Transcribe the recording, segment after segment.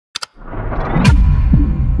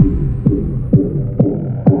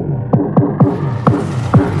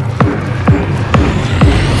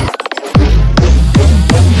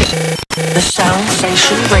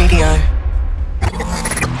SoundStation Radio.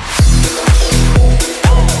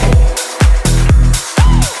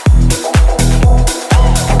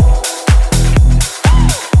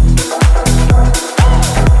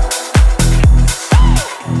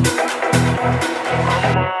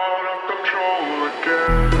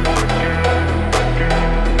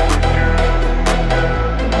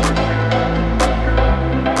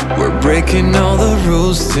 Breaking all the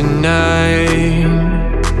rules tonight.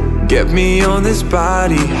 Get me on this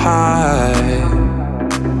body high.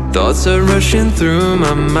 Thoughts are rushing through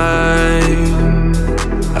my mind.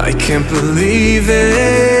 I can't believe it.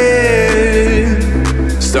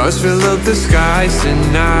 Stars fill up the skies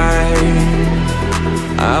tonight.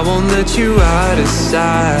 I won't let you out of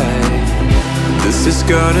sight. This is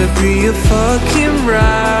gonna be a fucking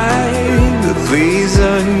ride, but please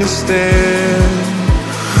understand,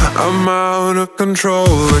 I'm out of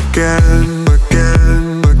control again,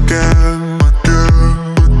 again, again.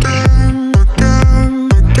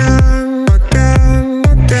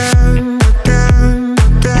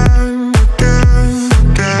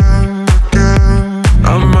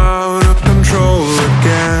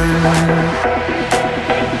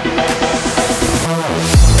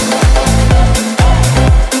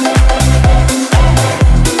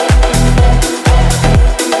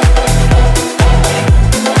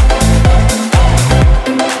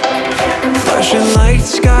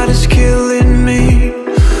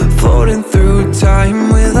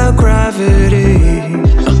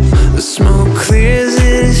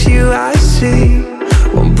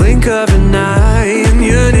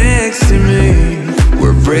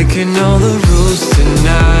 Breaking all the rules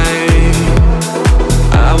tonight.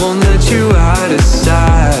 I won't let you out of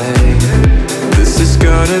sight. This is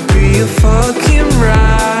gonna be a fucking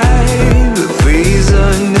ride, but please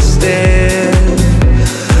understand,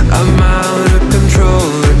 I'm out of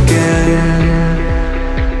control again.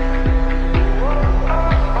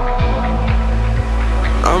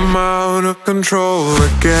 I'm out of control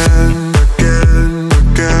again, again,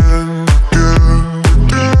 again.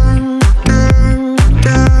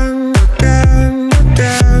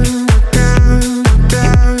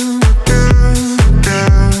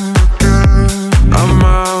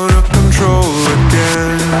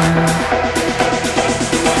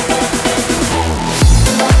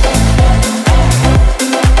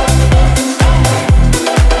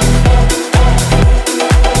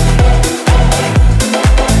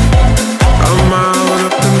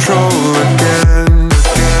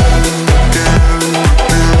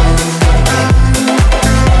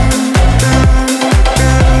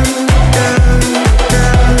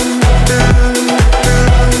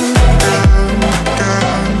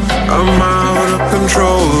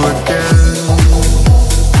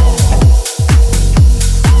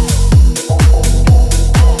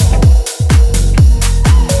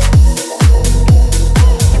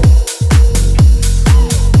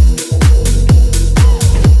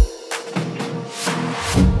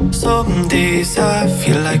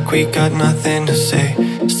 We got nothing to say.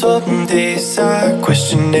 Some days I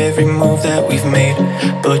question every move that we've made,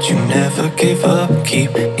 but you never give up,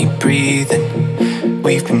 keep me breathing.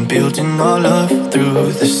 We've been building our love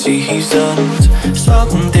through the seasons.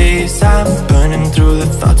 Some days I'm burning through the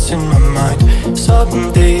thoughts in my mind.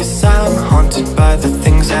 Some days I'm haunted by the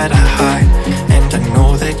things that I hide. And I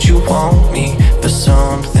know that you want me for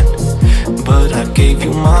something, but I gave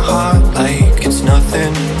you my heart like it's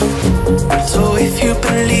nothing. So if you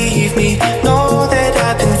believe me, know that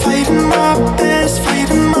I've been fighting my best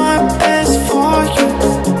for you.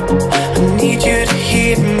 I need you to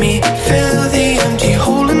hear me, fill the empty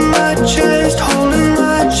hole in my chest,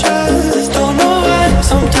 Don't know why,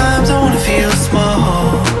 sometimes I wanna feel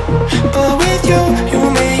small, but with you, you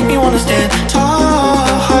make me wanna stand tall.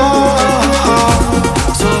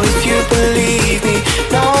 So if you believe me,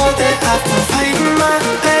 know that I've been fighting my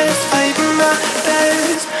best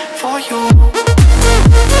for you.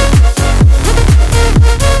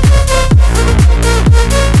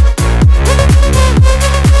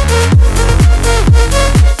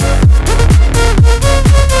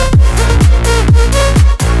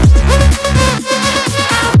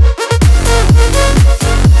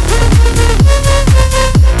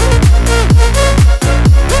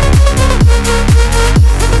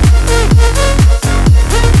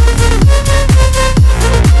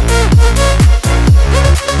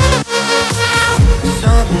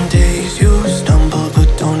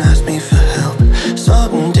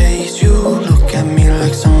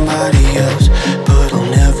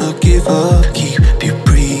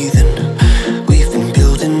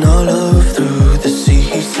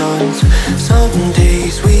 Some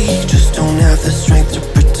days we just don't have the strength to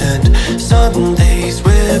pretend. Some days we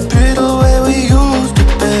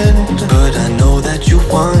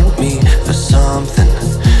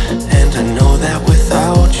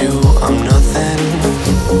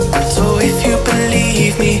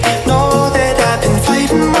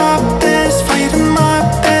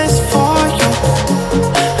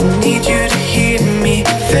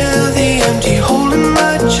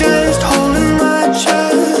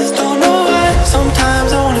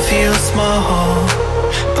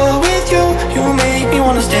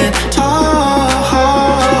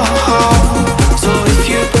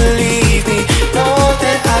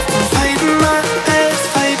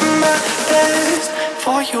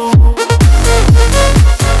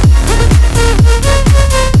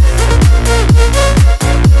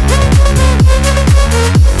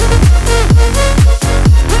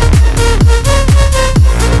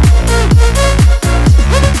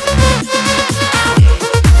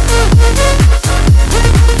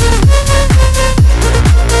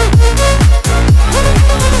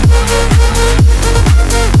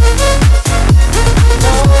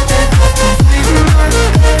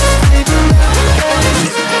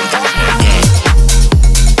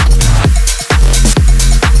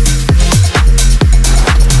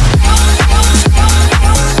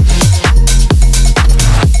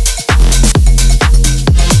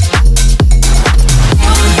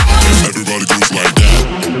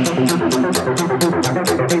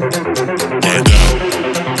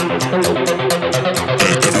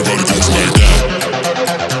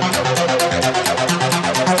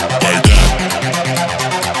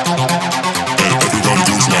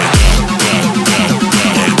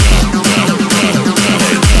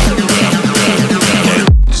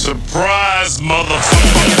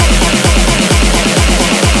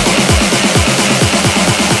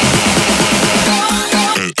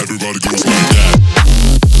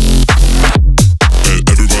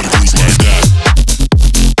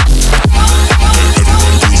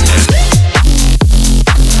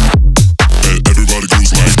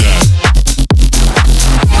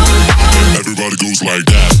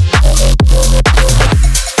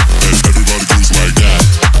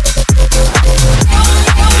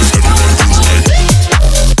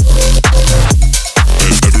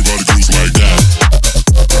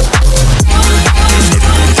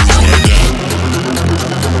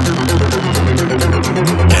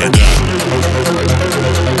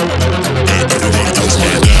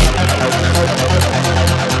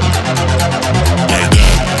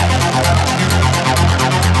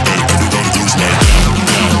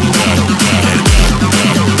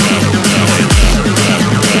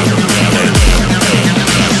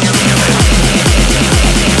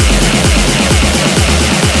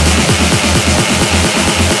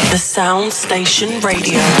SoundStation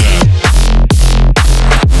Radio.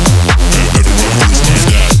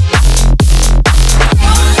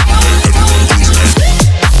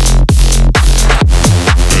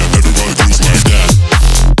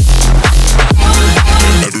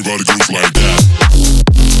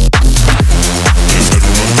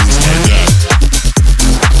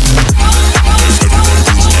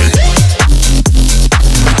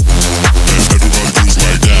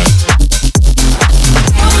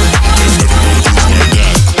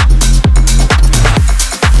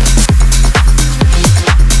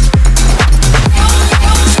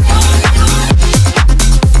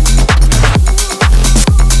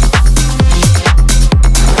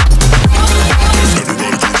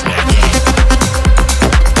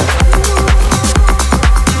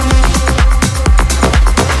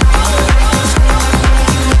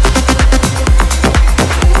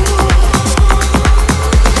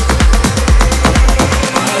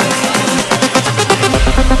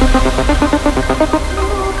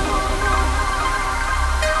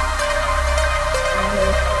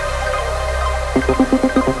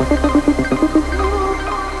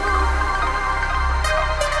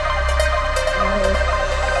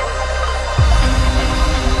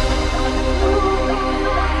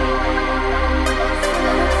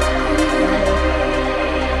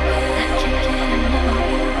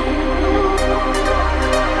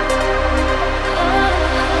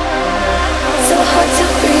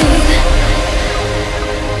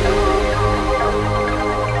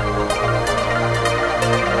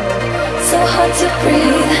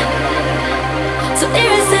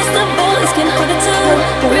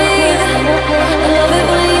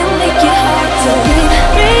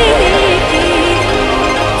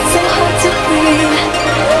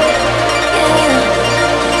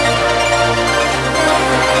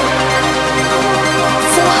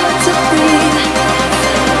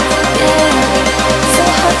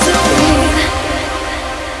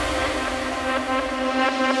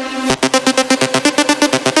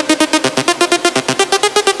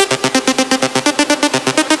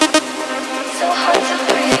 So hard to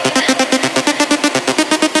breathe.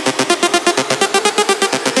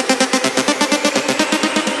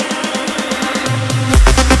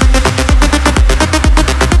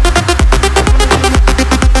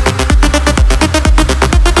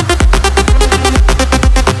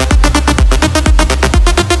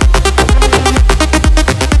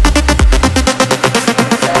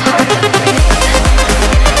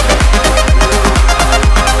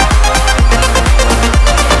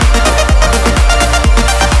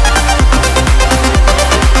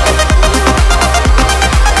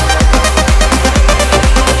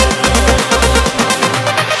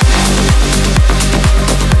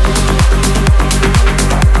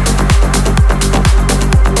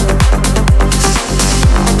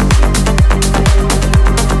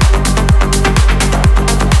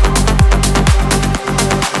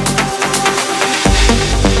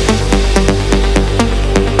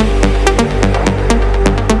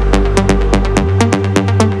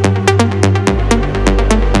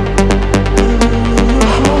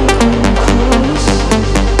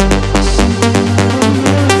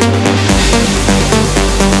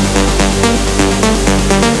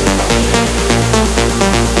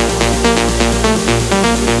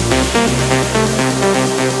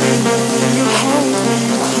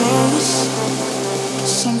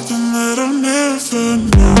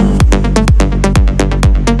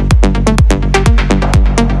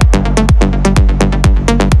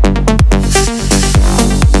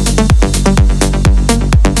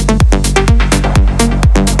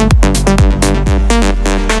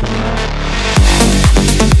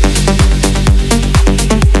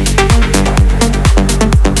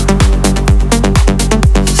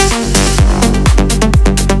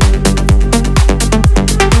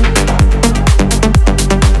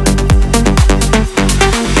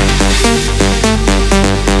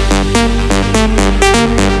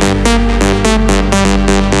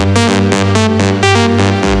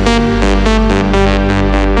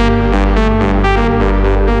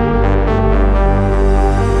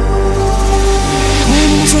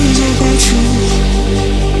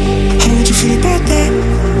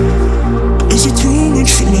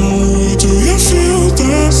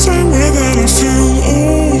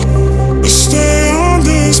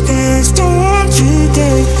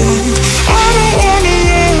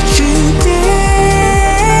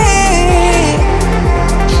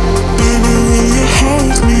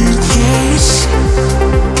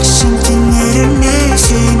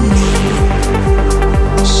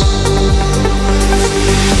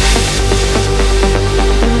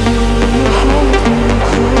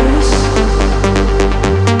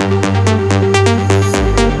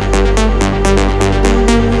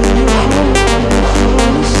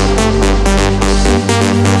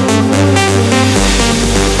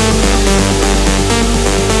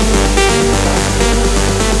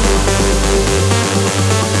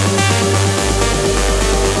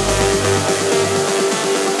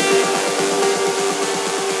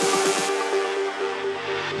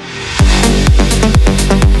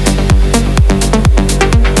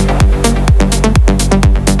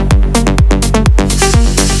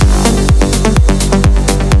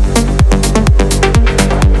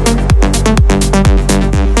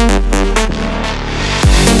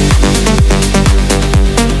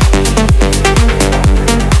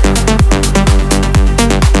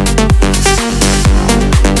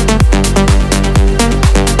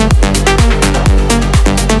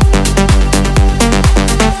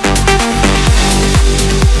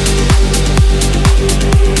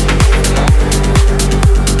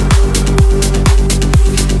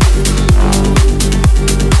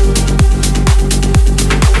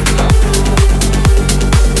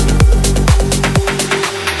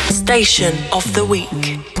 Station of the Week.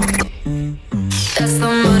 That's the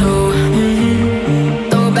motto.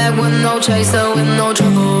 Throw it back with no chaser, with no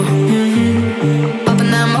trouble.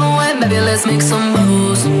 Popping that Moet, baby, let's make some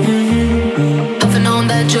bubbles. Puffing on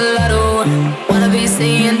that gelato. Wanna be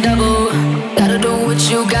seeing double. Gotta do what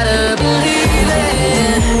you gotta believe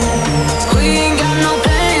it. We ain't got no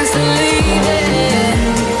plans to leave it.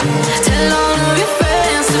 Tell all of your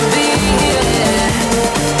friends to be here.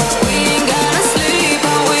 We ain't gotta sleep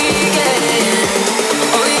all weekend.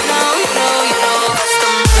 Oh, you know, that's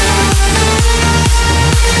the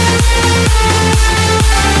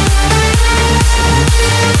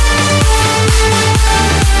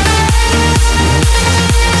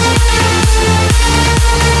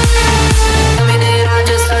tell me, did I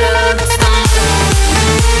just heard that's the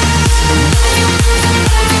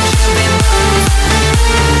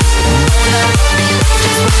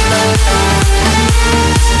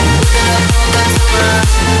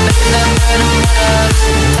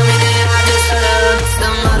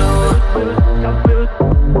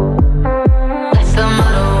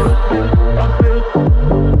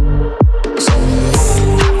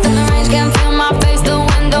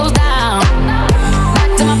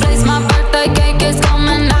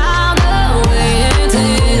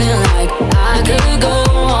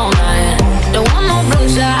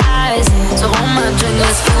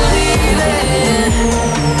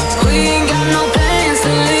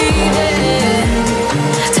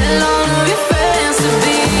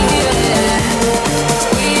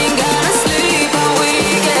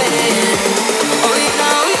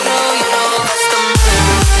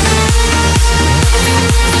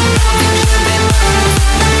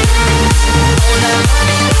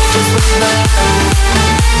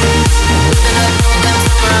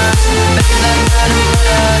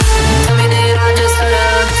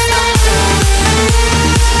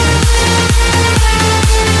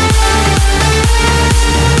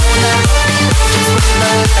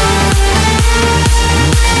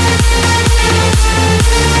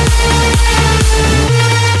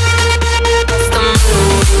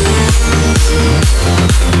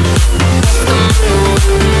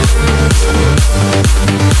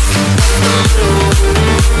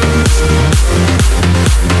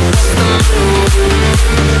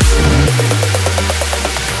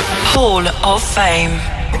Hall of Fame.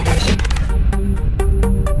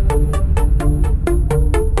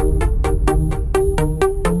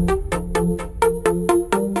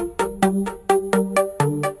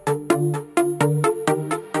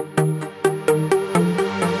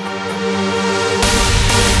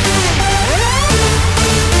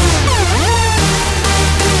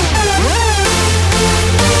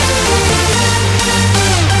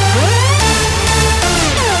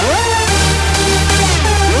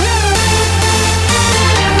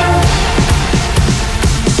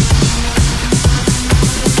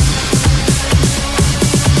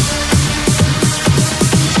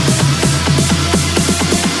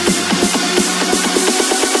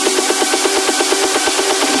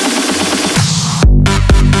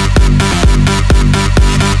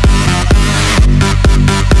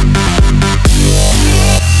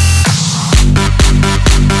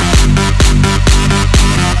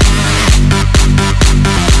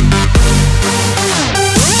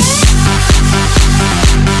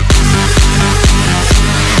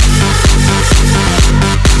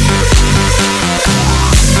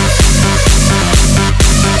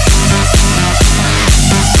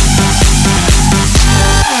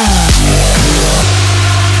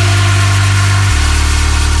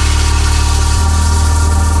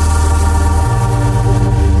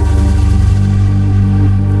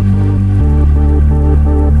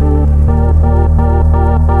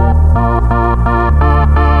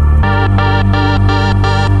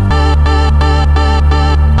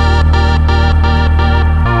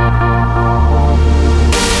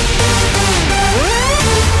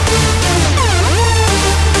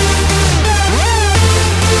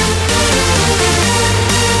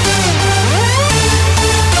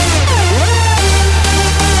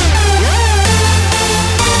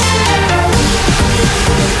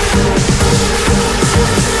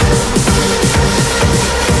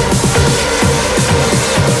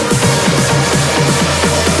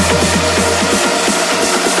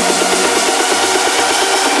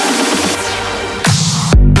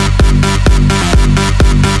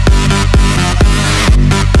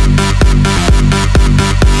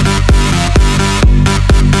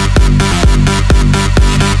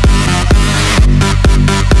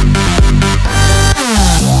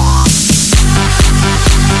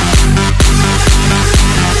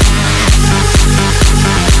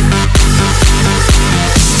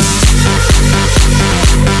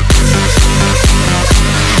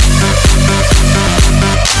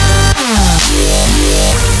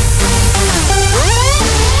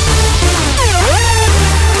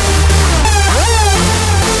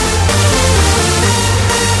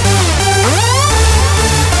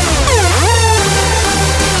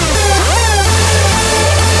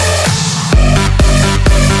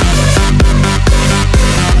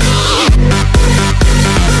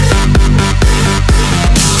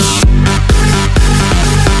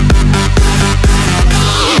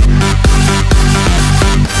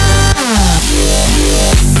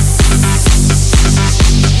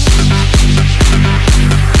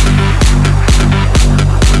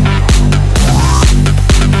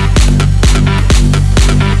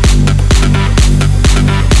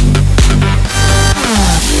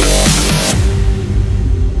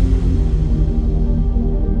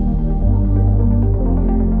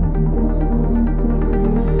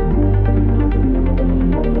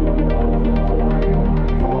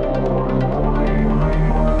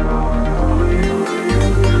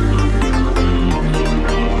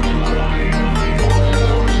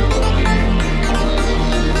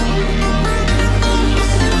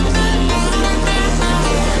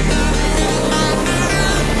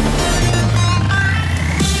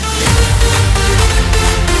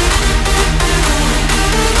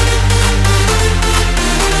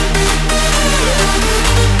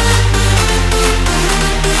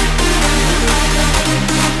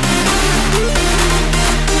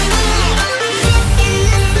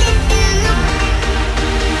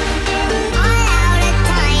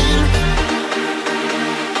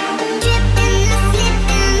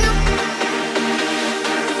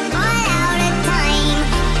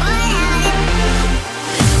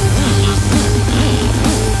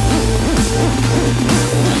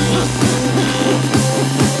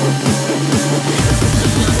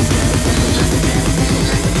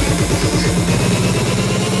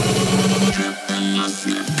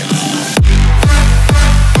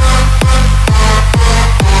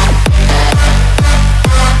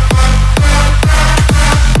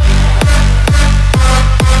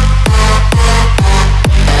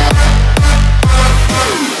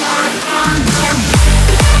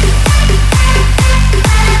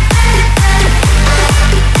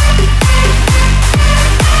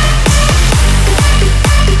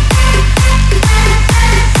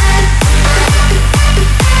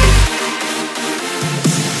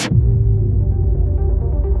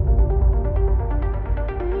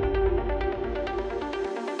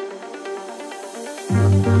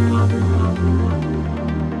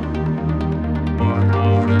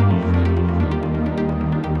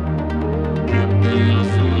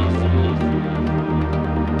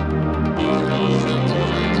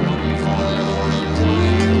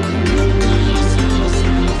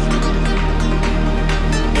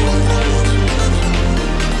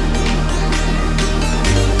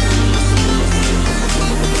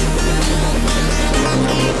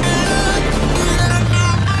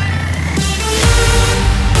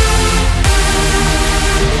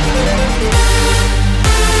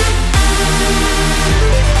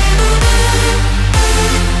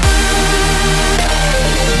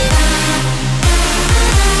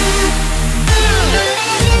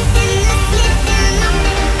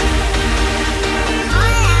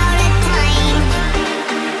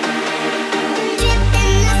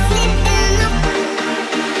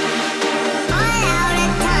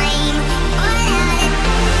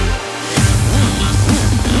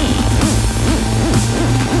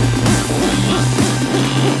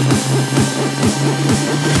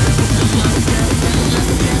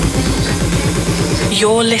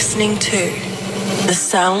 You're listening to the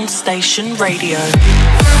SoundStation Radio.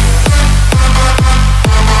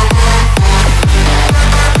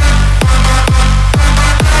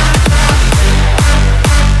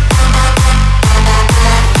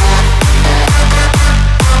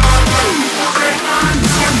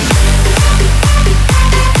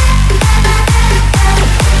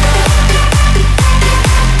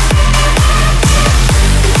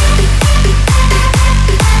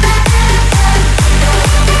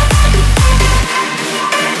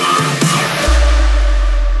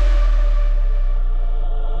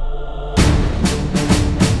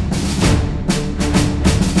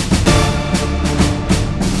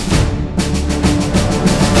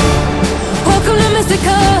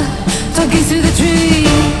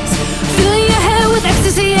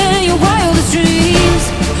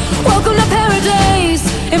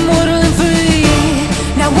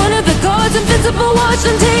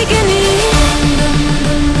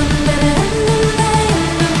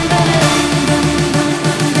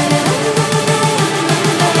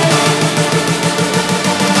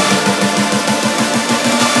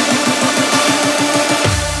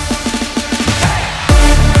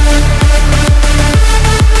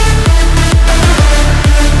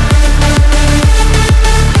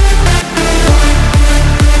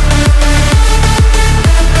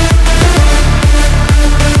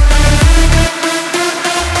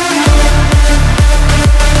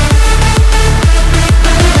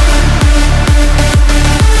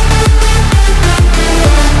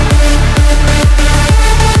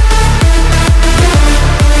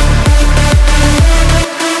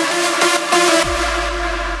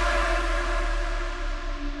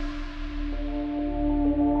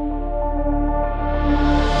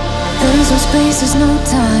 There's no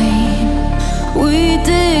time. We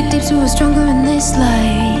dig deep so we're stronger in this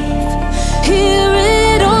life. Hear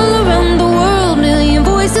it all around the world. Million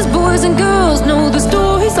voices, boys and girls know the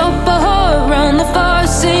stories of our heart. Round the fire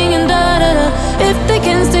singing da-da-da. If they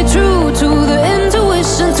can stay true to the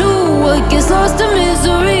intuition, to what gets lost in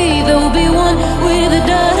misery, there'll be one with a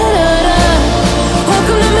da-da-da-da.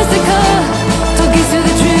 Welcome to Mystica, talking through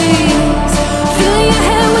the trees. Filling your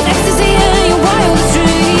head with ecstasy and your wildest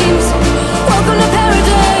dreams. Welcome to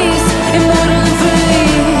paradise, immortal and free.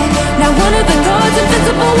 Now one of the gods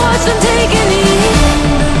invincible, watch them take a knee.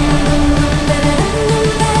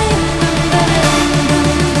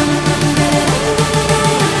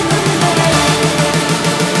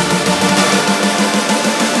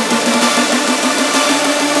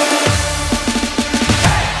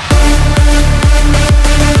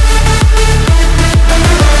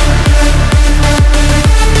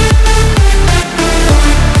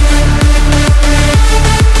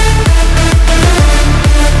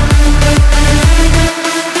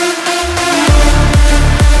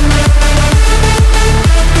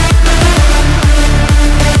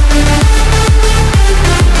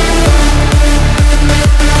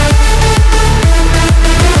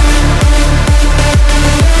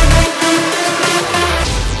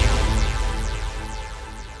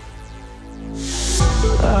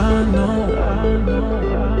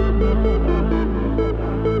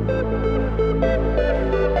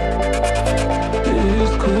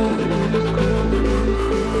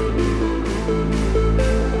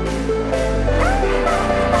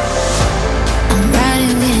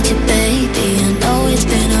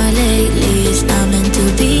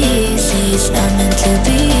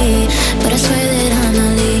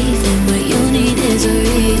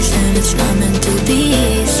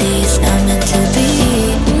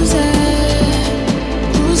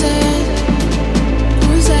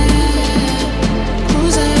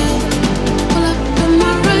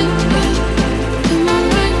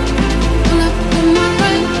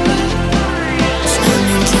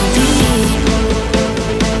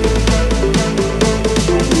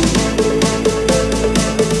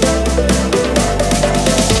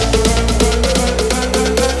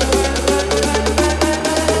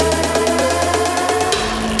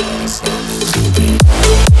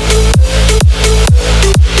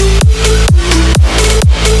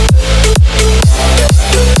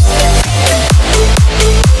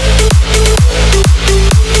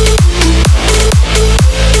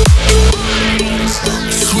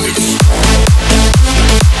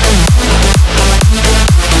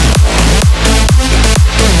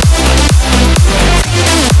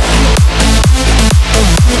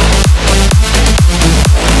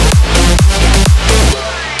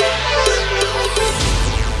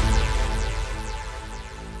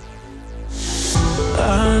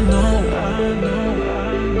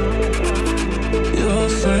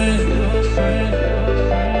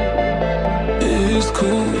 It's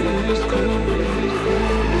cool.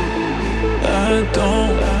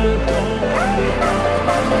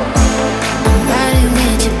 riding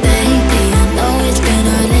with you, baby. I know it's been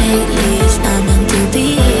hard lately. It's not meant to be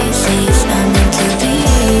easy. It's not meant to be.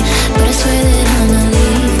 But I swear that I'm not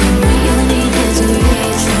leaving. What you need is a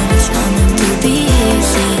reason. It's not meant to be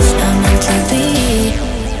easy. It's not meant to be.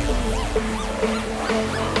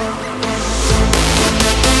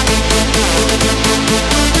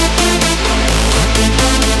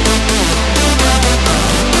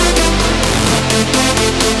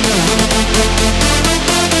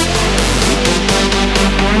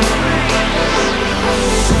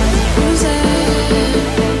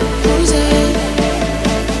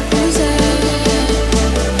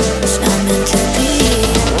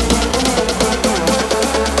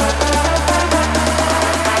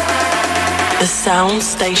 The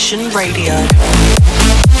SoundStation Radio.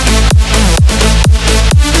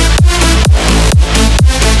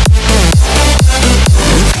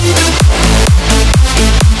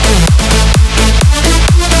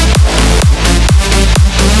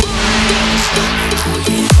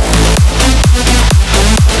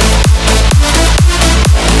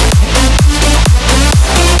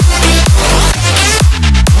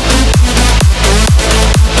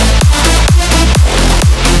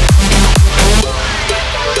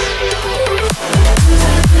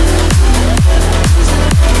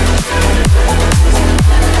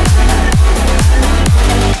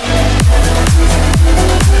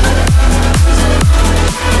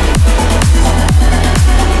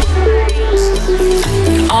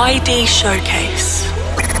 ID Showcase,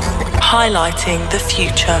 highlighting the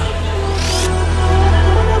future.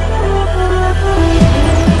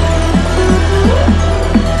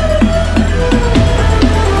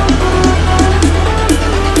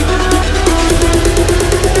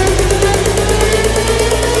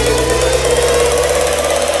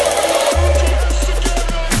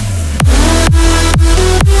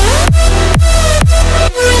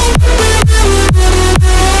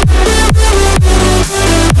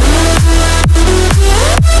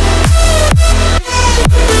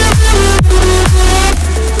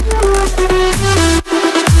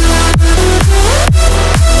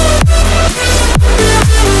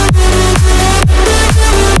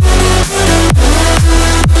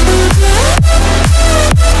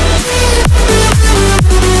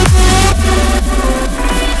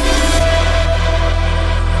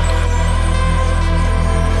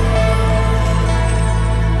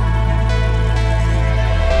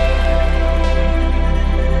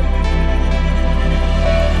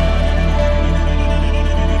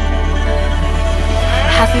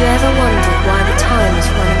 Have you ever wondered why the time is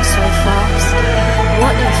running so fast?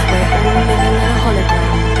 What if we're all living in a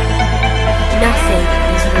hologram? Nothing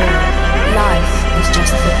is real. Life is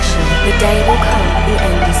just fiction. The day will come, the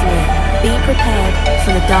end is near. Be prepared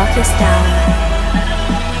for the darkest hour.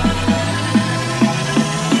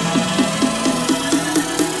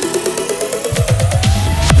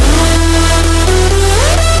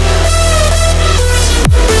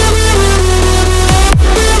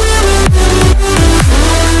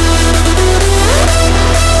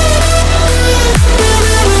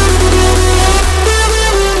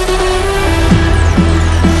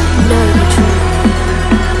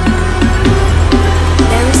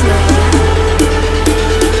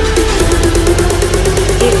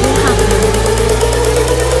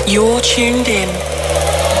 You're tuned in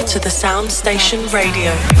to the SoundStation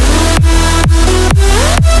Radio.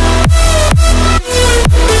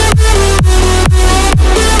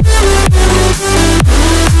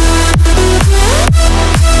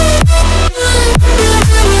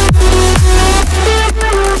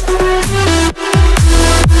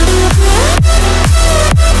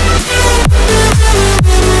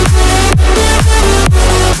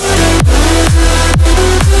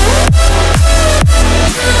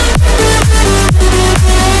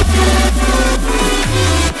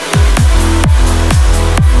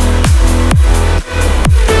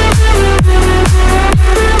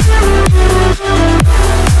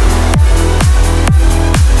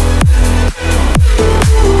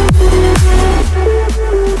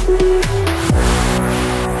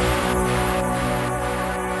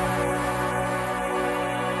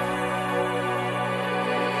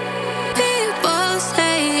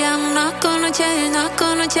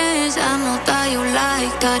 I know that you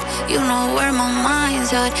like that. You know where my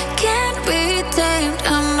mind's at. Can't be tamed.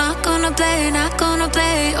 I'm not gonna play.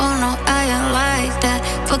 Oh no, I ain't like that.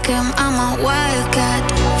 Fuck him, I'm a wildcat.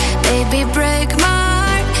 Baby, break my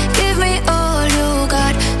heart. Give me all you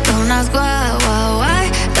got. Don't ask why.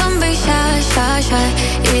 Don't be shy.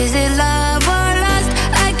 Is it love or lust?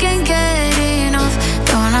 I can't get enough.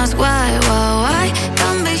 Don't ask why.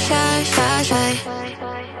 Don't be shy.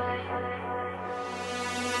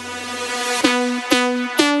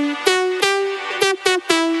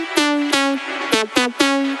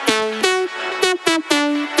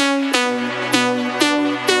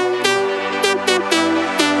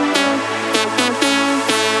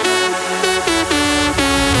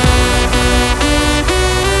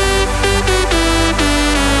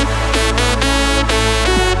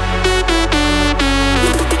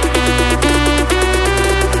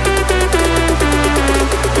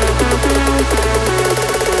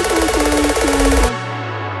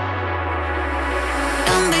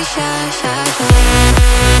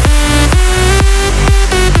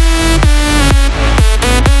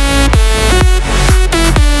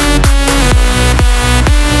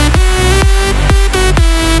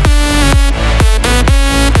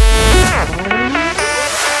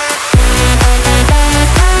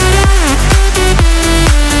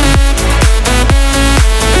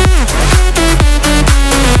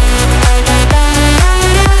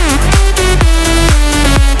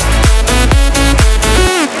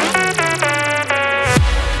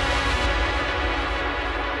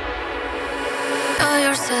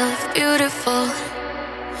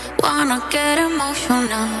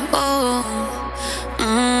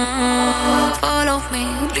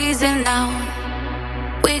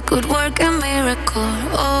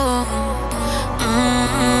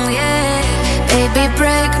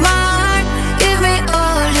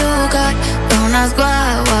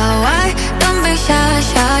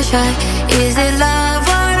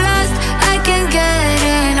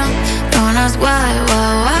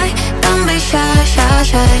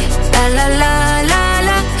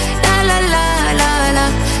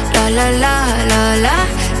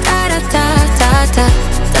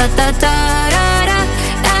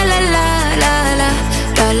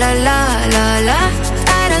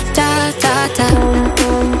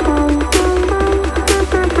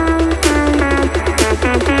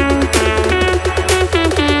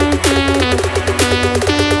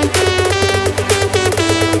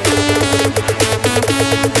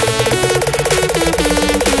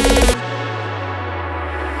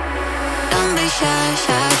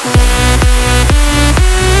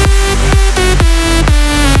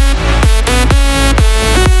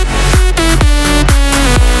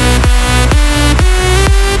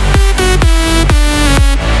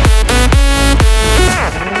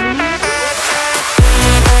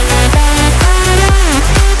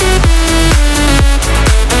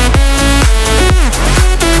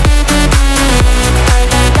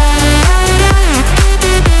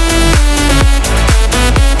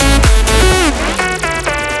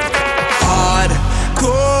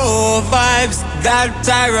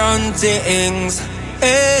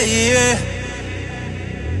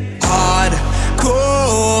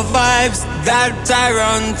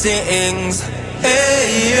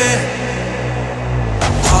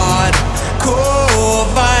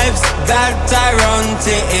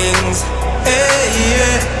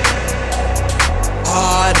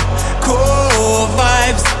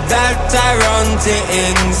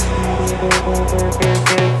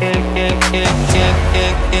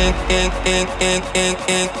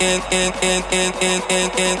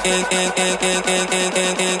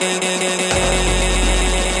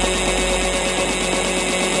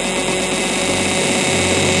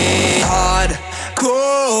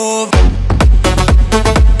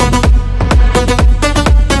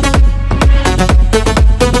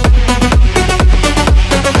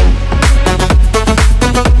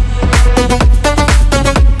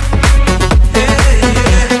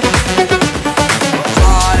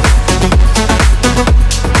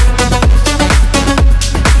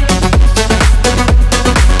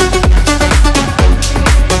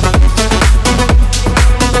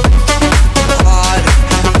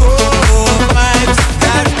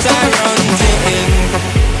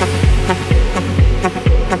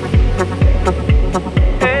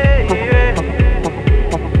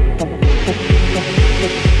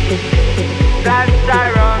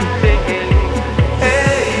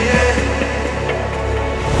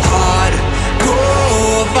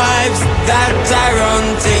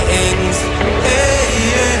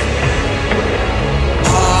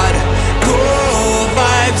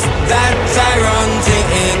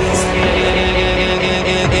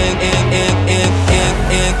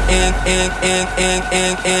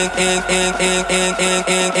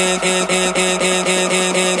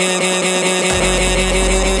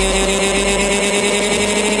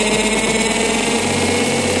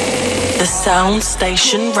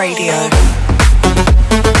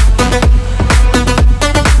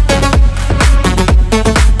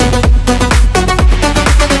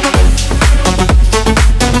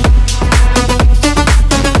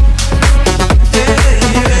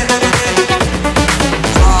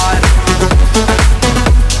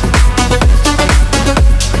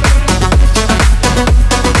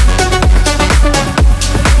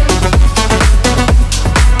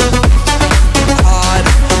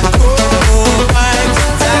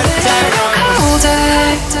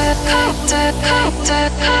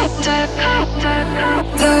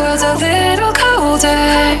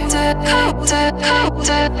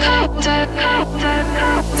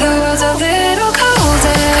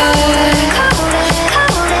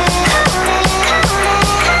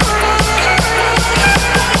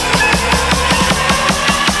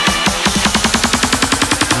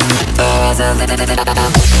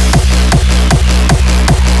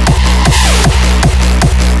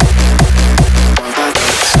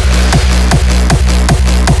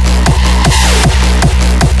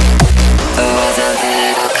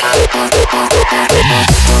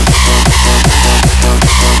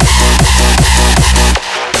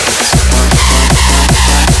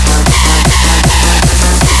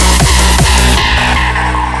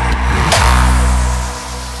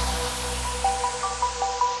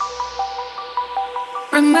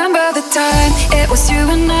 Remember the time, it was you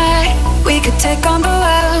and I. We could take on the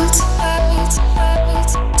world.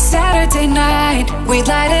 Saturday night, we'd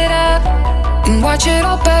light it up and watch it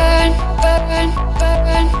all burn, burn,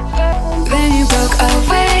 burn. Then you broke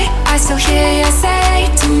away. I still hear you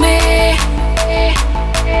say to me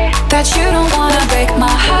that you don't wanna break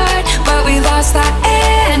my heart, but we lost that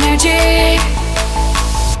energy.